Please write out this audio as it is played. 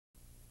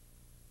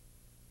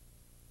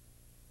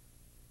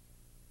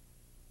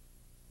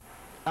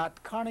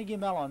At Carnegie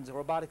Mellon's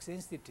Robotics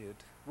Institute,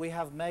 we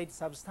have made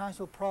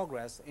substantial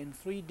progress in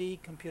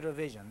 3D computer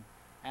vision,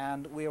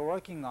 and we are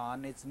working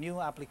on its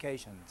new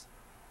applications.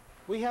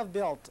 We have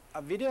built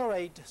a video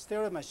rate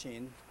stereo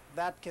machine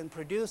that can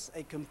produce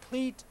a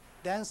complete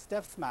dense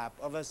depth map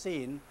of a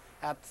scene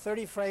at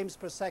 30 frames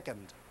per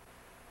second,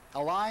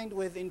 aligned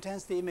with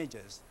intensity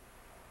images,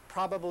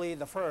 probably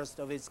the first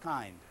of its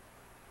kind.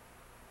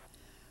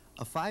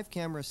 A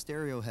 5-camera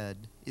stereo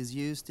head is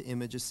used to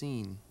image a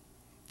scene.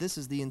 This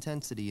is the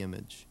intensity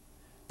image.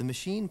 The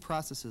machine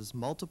processes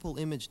multiple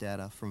image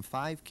data from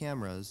 5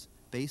 cameras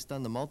based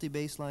on the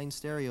multi-baseline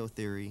stereo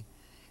theory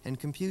and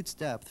computes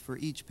depth for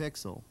each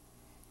pixel.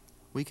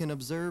 We can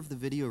observe the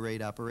video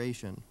rate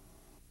operation.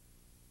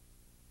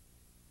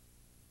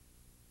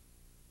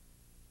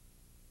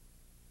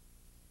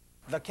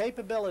 The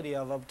capability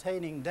of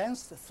obtaining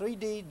dense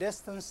 3D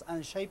distance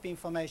and shape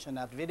information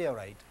at video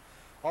rate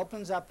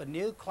opens up a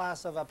new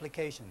class of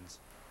applications.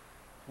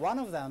 One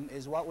of them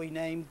is what we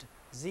named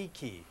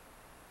Z-key,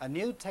 a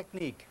new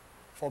technique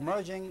for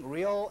merging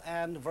real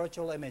and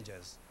virtual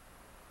images.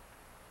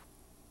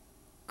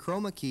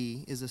 Chroma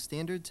key is a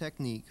standard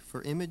technique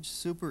for image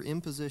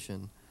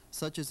superimposition,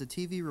 such as a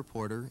TV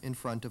reporter in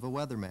front of a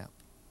weather map.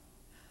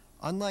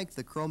 Unlike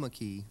the chroma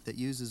key that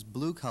uses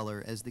blue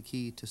color as the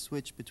key to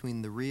switch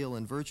between the real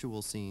and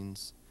virtual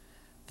scenes,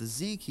 the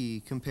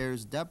Z-key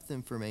compares depth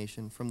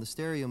information from the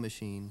stereo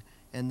machine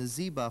and the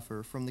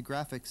Z-buffer from the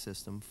graphics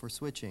system for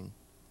switching.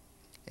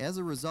 As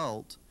a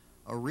result,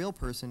 a real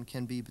person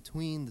can be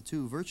between the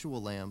 2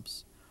 virtual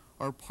lamps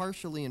or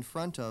partially in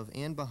front of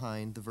and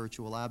behind the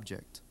virtual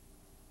object.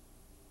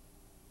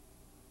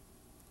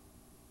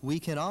 We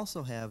can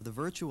also have the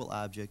virtual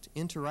object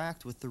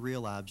interact with the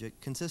real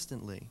object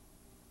consistently.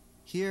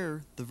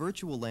 Here, the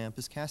virtual lamp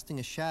is casting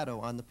a shadow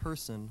on the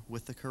person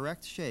with the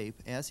correct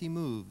shape as he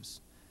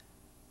moves.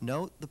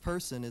 Note the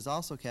person is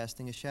also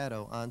casting a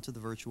shadow onto the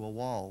virtual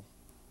wall.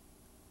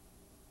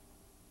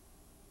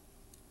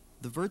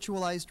 The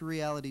Virtualized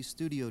Reality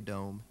Studio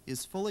Dome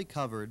is fully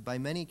covered by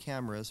many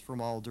cameras from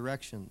all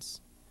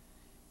directions.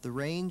 The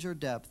range or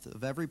depth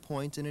of every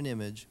point in an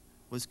image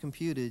was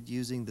computed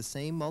using the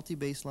same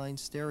multi-baseline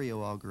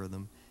stereo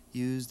algorithm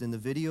used in the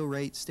video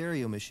rate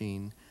stereo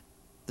machine.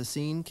 The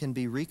scene can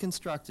be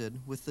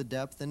reconstructed with the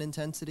depth and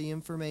intensity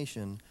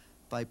information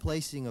by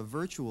placing a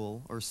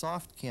virtual or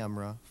soft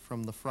camera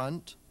from the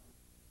front,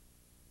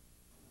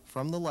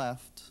 from the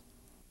left,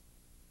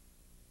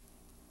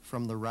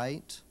 from the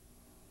right,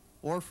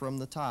 or from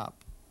the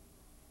top,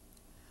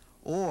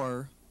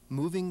 or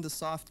moving the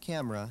soft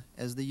camera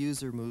as the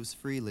user moves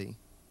freely.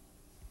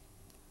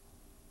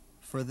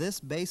 For this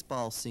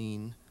baseball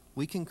scene,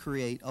 we can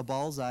create a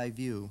bullseye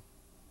view.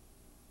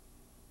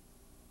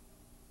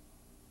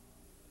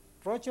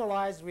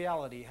 Virtualized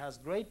reality has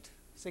great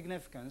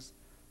significance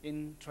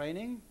in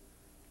training,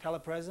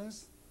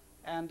 telepresence,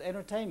 and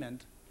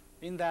entertainment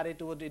in that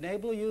it would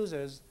enable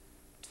users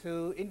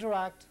to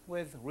interact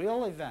with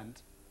real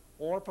event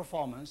or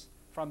performance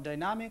from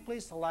dynamically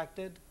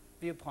selected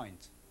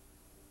viewpoints.